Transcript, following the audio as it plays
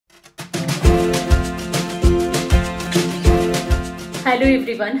Hello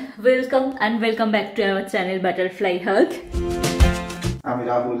everyone, welcome back to our channel Butterfly Hug. আমি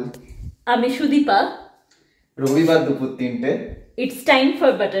রাহুল, আমি সুদীপা। রবিবার দুপুর 3টে। It's time for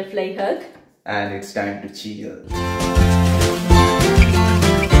Butterfly Hug and it's time to chill.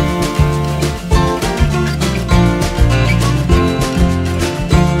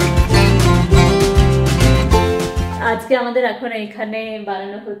 আজকে আমাদের এখন এখানে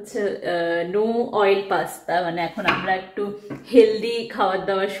বানানো হচ্ছে নো অয়েল পাস্তা, মানে এখন আমরা একটু হেলদি খাবার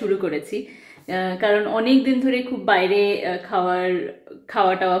দাবার শুরু করেছি, কারণ অনেক দিন ধরে খুব বাইরে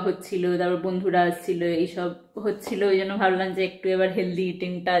খাওয়া টাওয়া হচ্ছিল, তারপর বন্ধুরা আসছিল, এইসব হচ্ছিল, ওই জন্য ভাবলাম যে একটু এবার হেলদি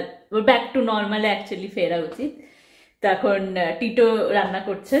ইটিংটা ব্যাক টু নর্মালে অ্যাকচুয়ালি ফেরা উচিত। তো এখন টিটো রান্না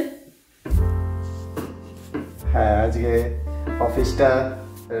করছে। হ্যাঁ, আজকে অফিসটা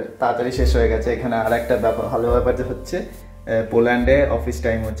তাড়াতাড়ি শেষ হয়ে গেছে। এখানে আর একটা ভালো ব্যাপার যে হচ্ছে, পোল্যান্ডে অফিস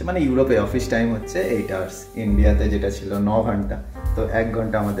টাইম হচ্ছে, মানে ইউরোপে অফিস টাইম হচ্ছে 8 আওয়ার্স, ইন্ডিয়াতে যেটা ছিল 9 ঘন্টা, তো 1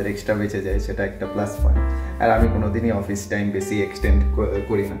 ঘন্টা আমাদের এক্সট্রা বেঁচে যায়, সেটা একটা প্লাস পয়েন্ট। আর আমি কোনোদিনই অফিস টাইম বেশি এক্সটেন্ড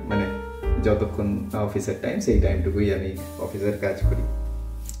করি না, মানে যতক্ষণ অফিসের টাইম সেই টাইমটুকুই আমি অফিসের কাজ করি।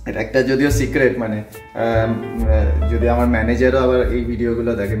 এটা একটা যদিও সিক্রেট, মানে যদি আমার ম্যানেজারও আবার এই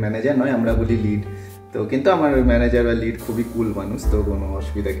ভিডিওগুলো দেখে, ম্যানেজার নয় আমরা বলি লিড, তো কিন্তু আমার ম্যানেজার বা লিড খুবই কুল মানুষ, তো কোনো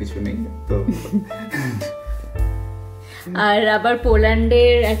অসুবিধা কিছু নেই। তো আর আবার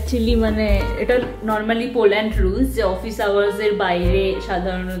পোল্যান্ডের অ্যাকচুয়ালি মানে এটা নর্মালি পোল্যান্ড রুলস যে অফিস আওয়ার্সের বাইরে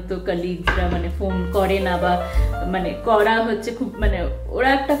সাধারণত কলিগসরা মানে ফোন করে না, বা মানে করা হচ্ছে খুব, মানে ওরা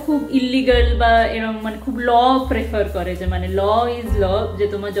একটা খুব ইলিগাল বা এরকম মানে খুব ল প্রেফার করে, যে মানে ল ইজ ল, যে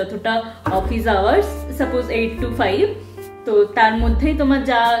তোমার যতটা অফিস আওয়ার্স সাপোজ 8 to 5, তো তার মধ্যেই তোমার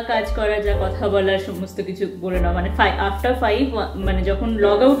যা কাজ করা, যা কথা বলার সমস্ত কিছু বলে নাও, মানে আফটার 5 মানে যখন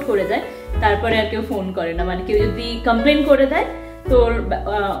লগ আউট করে যায় তারপরে আর কেউ ফোন করে না। মানে কেউ যদি কমপ্লেন করে দেয় তো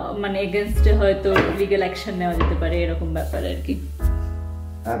মানে এগেনস্টে হয়তো লিগ্যাল অ্যাকশন নেওয়া যেতে পারে, এরকম ব্যাপার আর কি।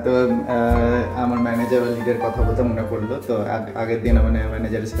 তো আমার ম্যানেজার বা লিডের কথা বলতে মনে পড়লো, তো আগের দিন আমার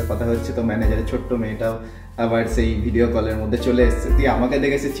ম্যানেজারের সাথে কথা হচ্ছে, তো ম্যানেজারের ছোট্ট মেয়েটাও আবার সেই ভিডিও কলের মধ্যে চলে এসেছে। তুই আমাকে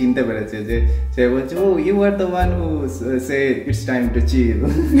দেখে সে চিনতে পেরেছে, যে সে বলছে ও you are the one who say it's time to চিল।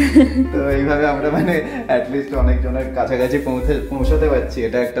 তো এইভাবে আমরা মানে অ্যাটলিস্ট অনেকজনের কাছাকাছি পৌঁছাতে পারছি,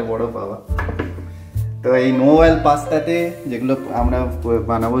 এটা একটা বড় পাওয়া। তো এই নো অয়েল পাস্তাতে যেগুলো আমরা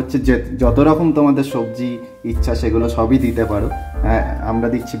বানাবো হচ্ছে, যে যত রকম তোমাদের সবজি ইচ্ছা সেগুলো সবই দিতে পারো। আমরা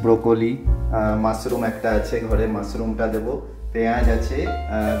দিচ্ছি ব্রোকলি, মাশরুম একটা আছে ঘরে, মাশরুমটা দেবো, পেঁয়াজ আছে,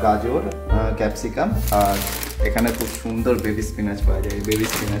 গাজর, ক্যাপসিকাম, আর এখানে খুব সুন্দর বেবি স্পিনাচ পাওয়া যায়, বেবি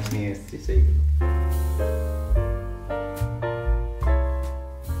স্পিনাচ নিয়ে এসেছি সেইগুলো।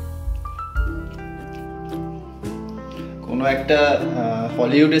 কোনো একটা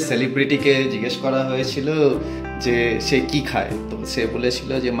হলিউডের সেলিব্রিটিকে জিজ্ঞেস করা হয়েছিল যে সে কি খায়, তো সে বলেছিল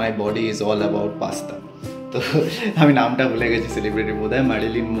যে my body is all about pasta. তো আমি নামটা ভুলে গেছি সেলিব্রিটি, বোধহয়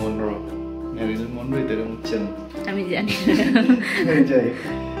ম্যারিলিন মনরো, এরকম হচ্ছে না, আমি জানি।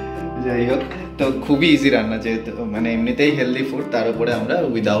 যাই হোক, তো খুবই ইজি রান্না, যেহেতু মানে এমনিতেই হেলদি ফুড, তার উপরে আমরা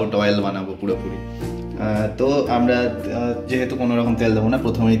উইদাউট অয়েল বানাবো পুরোপুরি। তো আমরা যেহেতু কোনো রকম তেল দেবো না,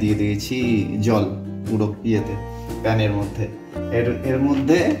 প্রথমেই দিয়ে দিয়েছি জল পুরো ইয়েতে, প্যানের মধ্যে। এর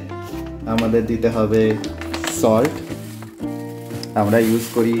মধ্যে আমাদের দিতে হবে সল্ট। আমরা ইউজ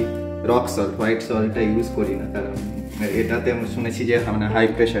করি রক সল্ট, হোয়াইট সল্টটা ইউজ করি না, কারণ এটাতে শুনেছি যে মানে হাই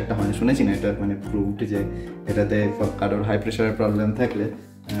প্রেশারটা হয়, শুনেছি না, এটা মানে প্রুভড যে এটাতে কারোর হাই প্রেশারের প্রবলেম থাকলে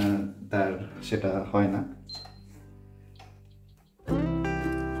তার সেটা হয় না।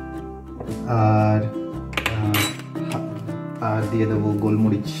 আর দিয়ে দেবো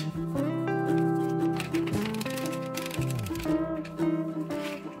গোলমরিচ,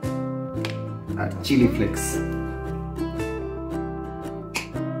 আর চিলি ফ্লেক্স।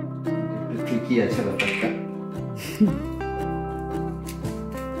 ঠিকই আছে ব্যাপারটা।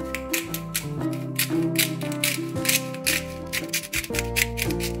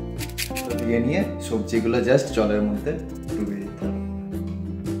 দিয়ে নিয়ে সবজিগুলো জাস্ট জলের মধ্যে ডুবিয়ে দিতে হবে।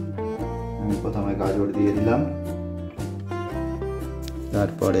 আমি প্রথমে গাজর দিয়ে দিলাম,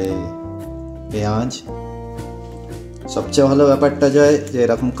 তারপরে পেঁয়াজ। সবচেয়ে ভালো ব্যাপারটা যায় যে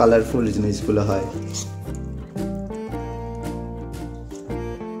এরকম কালারফুল জিনিসগুলো হয়,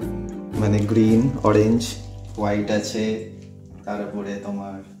 মানে গ্রিন, অরেঞ্জ, হোয়াইট আছে, তারপরে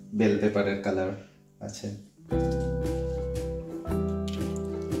তোমার বেল পেপারের কালার আছে।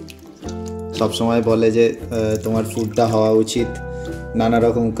 সবসময় বলে যে তোমার ফুডটা হওয়া উচিত নানা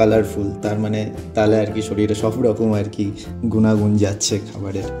রকম কালারফুল, তার মানে তাহলে আর কি শরীরে সব রকম আর কি গুণাগুণ যাচ্ছে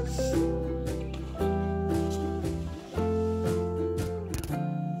খাবারের।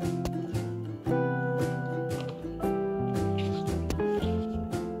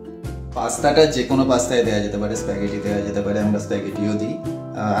 পাস্তাটা যে কোনো পাস্তায় দেওয়া যেতে পারে, স্প্যাগেটি দেওয়া যেতে পারে, আমরা স্প্যাগেটিও দিই।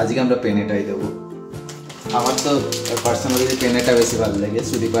 আজকে আমরা পেনেটাই দেবো। আমার তো পার্সোনালি পেনেটা বেশি ভালো লাগে,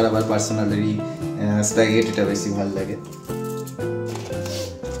 সুদীপার আবার পার্সোনালি স্প্যাগেটিটা বেশি ভালো লাগে,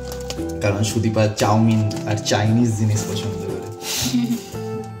 কারণ সুদীপা চাউমিন আর চাইনিজ জিনিস পছন্দ করে।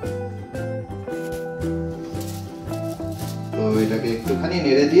 তো এটাকে একটুখানি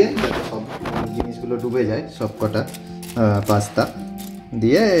নেড়ে দিয়ে সব জিনিসগুলো ডুবে যায়, সব কটা পাস্তা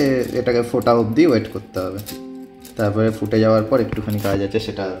দিয়ে এটাকে ফোটা অবধি ওয়েট করতে হবে। তারপরে ফুটে যাওয়ার পর একটুখানি কাজ আছে,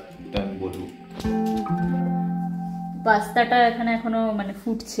 সেটা আমি বলবো। পাস্তাটা এখানে এখনো মানে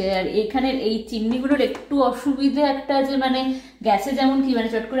ফুটছে। আর এখানের এই চিমনিগুলোর একটু অসুবিধা একটা, যে মানে গ্যাসে যেমন কি মানে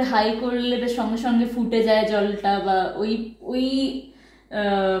চট করে হাই করলে বেশ সঙ্গে সঙ্গে ফুটে যায় জলটা, বা ওই ওই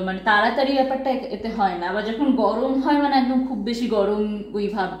মানে তাড়াতাড়ি ব্যাপারটা এতে হয় না। আবার যখন গরম হয় মানে একদম খুব বেশি গরম ওই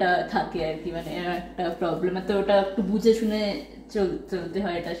ভাবটা থাকে আর কি, মানে একটা প্রবলেম। তো ওটা একটু বুঝে শুনে চলতে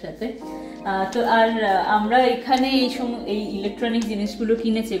হয় এটার সাথে। তো আর আমরা এখানে এই ইলেকট্রনিক জিনিসগুলো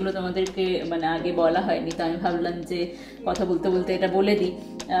কিনেছি, এগুলো তোমাদেরকে মানে আগে বলা হয়নি, তো আমি ভাবলাম যে কথা বলতে বলতে এটা বলে দিই।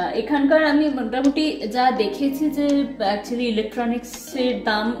 এখানকার আমি মোটামুটি যা দেখেছি যে অ্যাকচুয়ালি ইলেকট্রনিক্সের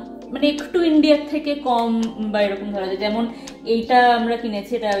দাম মানে একটু ইন্ডিয়ার থেকে কম বা এরকম ধরা যায়। যেমন এইটা আমরা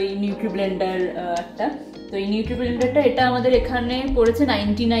কিনেছি, এটা ওই নিউট্রি ব্লেন্ডার একটা। তো এই নিউট্রি ব্লেন্ডারটা এটা আমাদের এখানে পড়েছে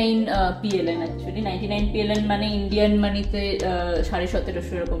 99 PLN। অ্যাকচুয়ালি 99 PLN মানে ইন্ডিয়ান মানিতে 1750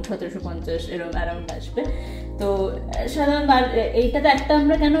 এরকম, 1750 এরকম অ্যারাউন্ড আসবে। তো সাধারণ এইটাতে একটা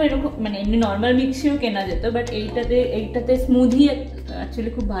আমরা কেন এরকম মানে এমনি নর্মাল মিক্সিও কেনা যেত, বাট এইটাতে স্মুদি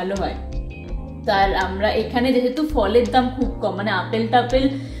অ্যাকচুয়ালি খুব ভালো হয়। তার আমরা এখানে যেহেতু ফলের দাম খুব কম, মানে আপেল টাপেল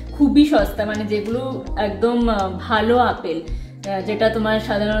খুবই সস্তা, মানে যেগুলো একদম ভালো আপেল, যেটা তোমার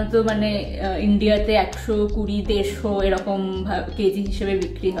সাধারণত মানে ইন্ডিয়াতে 120-150 এরকম কেজি হিসেবে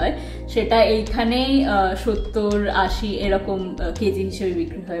বিক্রি হয়, সেটা এইখানে 70-80 এরকম কেজি হিসেবে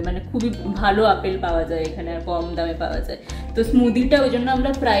বিক্রি হয়। মানে খুবই ভালো আপেল পাওয়া যায় এখানে, আর কম দামে পাওয়া যায়। তো স্মুদিটা ওই জন্য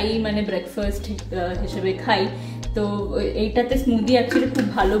আমরা প্রায়ই মানে ব্রেকফাস্ট হিসেবে খাই। তো এইটাতে স্মুদি অ্যাকচুয়ালি খুব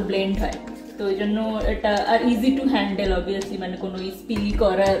ভালো ব্লেন্ড হয়, তো ওই জন্য এটা আর ইজি টু হ্যান্ডেল অবভিয়াসলি, মানে কোনো স্পিল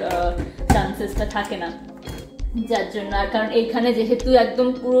করার চান্সেসটা থাকে না, যার জন্য। আর কারণ এইখানে যেহেতু একদম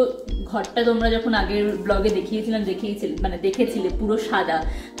পুরো ঘরটা তোমরা যখন আগের ব্লগে দেখেছিলে পুরো সাদা,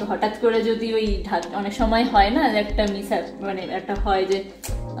 তো হঠাৎ করে যদি ওই অনেক সময় হয় না একটা মানে একটা হয় যে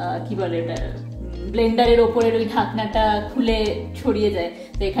কি বলে এটা, ব্লেন্ডারের ওপরের ওই ঢাকনাটা খুলে ছড়িয়ে যায়,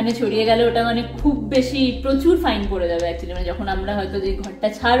 তো এখানে ছড়িয়ে গেলে ওটা মানে খুব বেশি প্রচুর ফাইন পড়ে যাবে অ্যাকচুয়ালি। মানে যখন আমরা হয়তো যে ঘরটা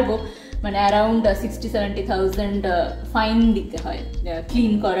ছাড়বো মানে অ্যারাউন্ড 60-70,000 ফাইন দিতে হয়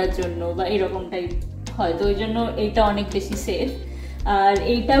ক্লিন করার জন্য, বা এরকম টাইপ হয়। তো ওই জন্য এইটা অনেক বেশি সেফ। আর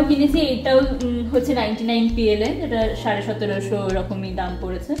এইটাও কিনেছি, এইটাও হচ্ছে 99 PLN, এটা 1750 এরকমই দাম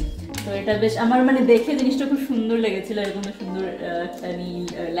পড়েছে। তো এটা বেশ আমার মানে দেখে জিনিসটা খুব সুন্দর লেগেছিল, এরকম সুন্দর একটা নীল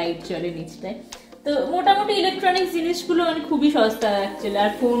লাইট জ্বলে নিচটায়। তো মোটামুটি ইলেকট্রনিক্স জিনিসগুলো মানে খুবই সস্তা অ্যাকচুয়ালি।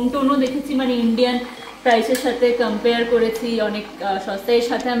 আর ফোন টোনও দেখেছি মানে ইন্ডিয়ান প্রাইসের সাথে কম্পেয়ার করেছি, অনেক সস্তা। এর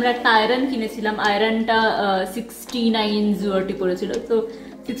সাথে আমরা একটা আয়রন কিনেছিলাম, আয়রনটা 69 জুয়ারটি পড়েছিল। তো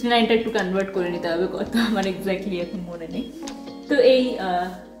 69টা একটু কনভার্ট করে নিতে হবে কত আমার এক্স্যাক্টলি এখন মনে নেই। তো এই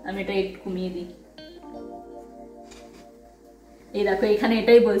আমি এটা একটু কমিয়ে দিই। এই দেখো এখানে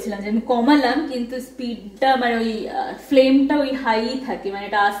এটাই বলছিলাম যে আমি কমালাম, কিন্তু স্পিডটা মানে ওই ফ্লেমটা ওই হাই থাকে, মানে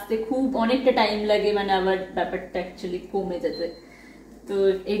এটা আসতে খুব অনেকটা টাইম লাগে, মানে আবার ব্যাপারটা অ্যাকচুয়ালি কমে যেতে। তো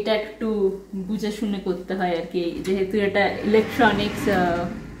এটা একটু বুঝে শুনে করতে হয় আর কি, যেহেতু এটা ইলেকট্রনিক্স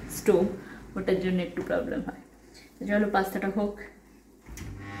স্টোভ, ওটার জন্য একটু প্রবলেম হয়। চলো পাস্তাটা হোক।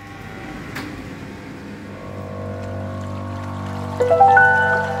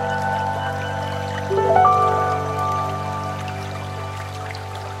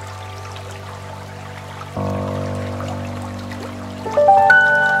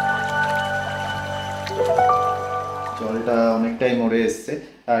 জলটা অনেকটাই মরে এসছে,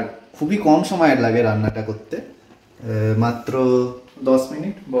 আর খুবই কম সময় লাগে রান্নাটা করতে, মাত্র 10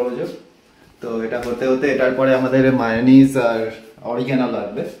 মিনিট বড় জোর। তো এটা হতে হতে এটার পরে আমাদের মায়োনিজ আর অরিগানো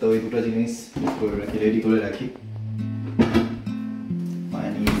লাগবে, তো ওই দুটো জিনিস রেডি করে রাখি।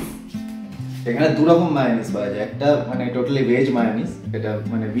 মায়োনিজ এখানে দু রকম মায়োনিজ পাওয়া যায়, একটা মানে টোটালি ভেজ মায়োনিজ, এটা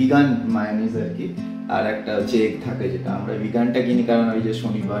মানে ভিগান মায়োনিজ আর কি, আর একটা হচ্ছে এগ থাকে, যেটা আমরা ভিগানটা কিনি কারণ ওই যে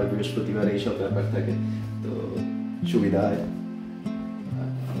শনিবার বৃহস্পতিবার এইসব ব্যাপার থাকে, তো সুবিধা হয়।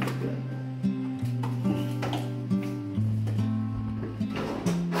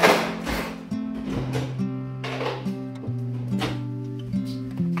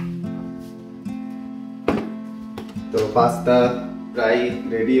 তো পাস্তা প্রায়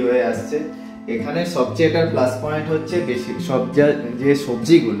রেডি হয়ে আসছে। এখানে সবচেয়ে এটার প্লাস পয়েন্ট হচ্ছে বেশি যে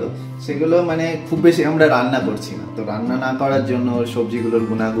সবজিগুলো সেগুলো মানে খুব বেশি আমরা রান্না করছি না, তো রান্না না করার জন্য সবজিগুলোর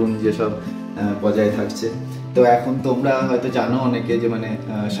গুণাগুণ যেসব বজায় থাকছে। তো এখন তোমরা হয়তো জানো অনেকে যে মানে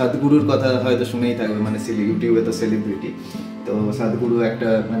সাদগুরুর কথা হয়তো শুনেই থাকবে, মানে ইউটিউবে তো সেলিব্রিটি। তো সাদগুরু একটা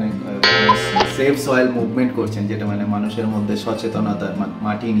মানে সেভ সয়েল মুভমেন্ট করছেন, যেটা মানে মানুষের মধ্যে সচেতনতা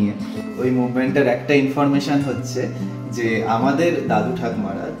মাটি নিয়ে। ওই মুভমেন্টের একটা ইনফরমেশন হচ্ছে যে আমাদের দাদু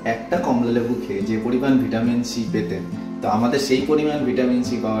ঠাকুমারা একটা কমলা লেবু খেয়ে যে পরিমাণ ভিটামিন সি পেতেন, তো আমাদের সেই পরিমাণ ভিটামিন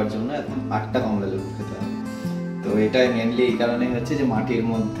সি পাওয়ার জন্য এখন 8টা কমলা লেবু খেতে হবে। তো এটা মেনলি এই কারণে হচ্ছে যে মাটির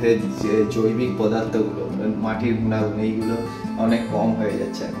মধ্যে যে জৈবিক পদার্থগুলো, মাটির গুণাগুণ, এইগুলো অনেক কম হয়ে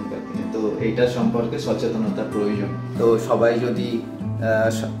যাচ্ছে এখনকার দিনে। তো এইটার সম্পর্কে সচেতনতার প্রয়োজন। তো সবাই যদি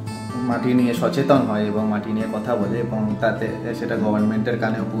মাটি নিয়ে সচেতন হয় এবং মাটি নিয়ে কথা বলে, এবং তাতে সেটা গভর্নমেন্টের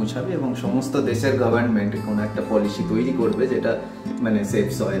কানেও পৌঁছাবে, এবং সমস্ত দেশের গভর্নমেন্ট কোনো একটা পলিসি তৈরি করবে যেটা মানে সেফ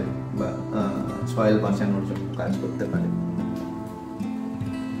সয়েল বা সয়েল বাঁচানোর জন্য কাজ করতে পারে।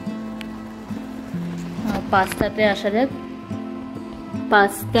 পাস্তাতে আসা যাক।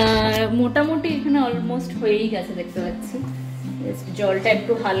 পাস্তা মোটামুটি এখানে অলমোস্ট হয়েই গেছে দেখতে পাচ্ছি। জলটা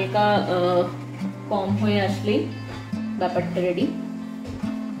একটু হালকা কম হয়ে আসলেই ব্যাপারটা রেডি।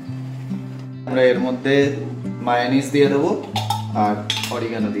 আমরা এর মধ্যে মায়োনিজ দিয়ে দেবো আর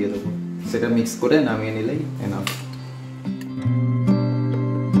অরিগানো দিয়ে দেবো, সেটা মিক্স করে নামিয়ে নিলেই এনাফ।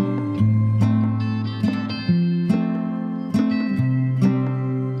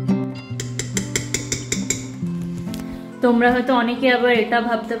 তোমরা হয়তো অনেকে আবার এটা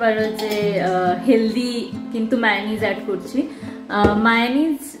ভাবতে পারো যে হেলদি কিন্তু মায়োনিজ অ্যাড করছি।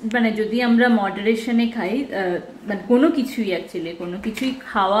 মায়োনিজ মানে যদি আমরা মডারেশনে খাই, মানে কোনো কিছুই অ্যাকচুয়ালি কোনো কিছুই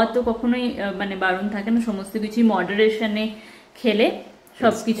খাওয়া তো কখনোই মানে বারণ থাকে না, সমস্ত কিছুই মডারেশনে খেলে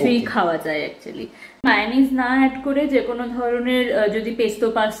সব কিছুই খাওয়া যায় অ্যাকচুয়ালি। মায়োনিজ না অ্যাড করে যে কোনো ধরনের যদি পেস্তো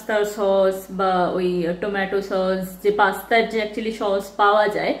পাস্তা সস বা ওই টমেটো সস, যে পাস্তার যে অ্যাকচুয়ালি সস পাওয়া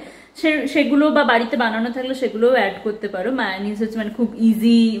যায় সেগুলো বা বাড়িতে বানানো থাকলে সেগুলোও অ্যাড করতে পারো। মায়োনিজ হচ্ছে মানে খুব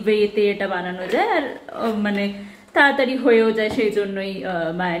ইজি ওয়েতে এটা বানানো যায়, আর মানে তাড়াতাড়ি হয়েও যায়, সেই জন্যই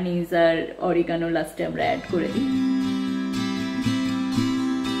মায়োনিজ আর অরিগানো লাস্টে আমরা অ্যাড করে দিই।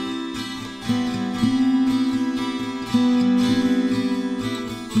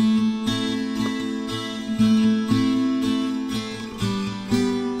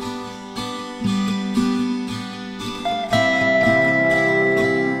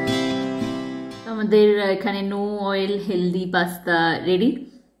 আমাদের এখানে no oil healthy pasta ready,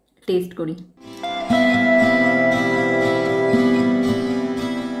 test করি।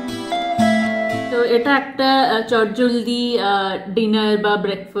 তো এটা একটা চটজলদি ডিনার বা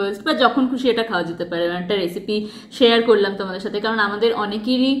ব্রেকফাস্ট বা যখন খুশি এটা খাওয়া যেতে পারে। একটা রেসিপি শেয়ার করলাম তোমাদের সাথে, কারণ আমাদের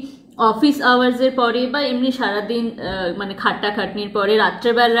অনেকেরই অফিস আওয়ার্সের পরে বা এমনি সারাদিন মানে খাটনির পরে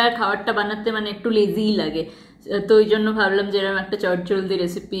রাত্রেবেলা খাবারটা বানাতে মানে একটু লেজিই লাগে। তো ওই জন্য ভাবলাম যে এরকম একটা চটজলদি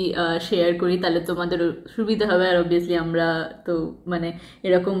রেসিপি শেয়ার করি, তাহলে তোমাদের সুবিধা হবে। আর অবভিয়াসলি আমরা তো মানে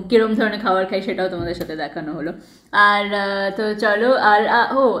এরকম কিরম ধরনের খাবার খাই সেটাও তোমাদের সাথে দেখানো হলো। আর তো চলো, আর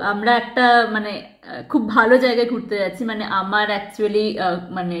আমরা একটা মানে খুব ভালো জায়গায় ঘুরতে যাচ্ছি, মানে আমার অ্যাকচুয়ালি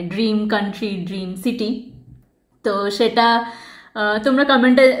মানে ড্রিম কান্ট্রি, ড্রিম সিটি। তো সেটা তোমরা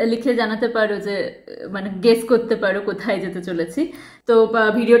কমেন্টে লিখে জানাতে পারো যে মানে গেস করতে পারো কোথায় যেতে চলেছি। তো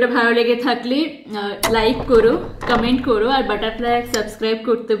ভিডিওটা ভালো লেগে থাকলে লাইক করো, কমেন্ট করো, আর বাটারফ্লাই সাবস্ক্রাইব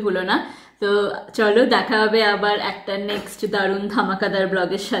করতে ভুলো না। তো চলো, দেখা হবে আবার একটা নেক্সট দারুণ ধামাকাদার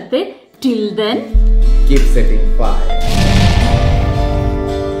ব্লগের সাথে। Till then, keep setting fire.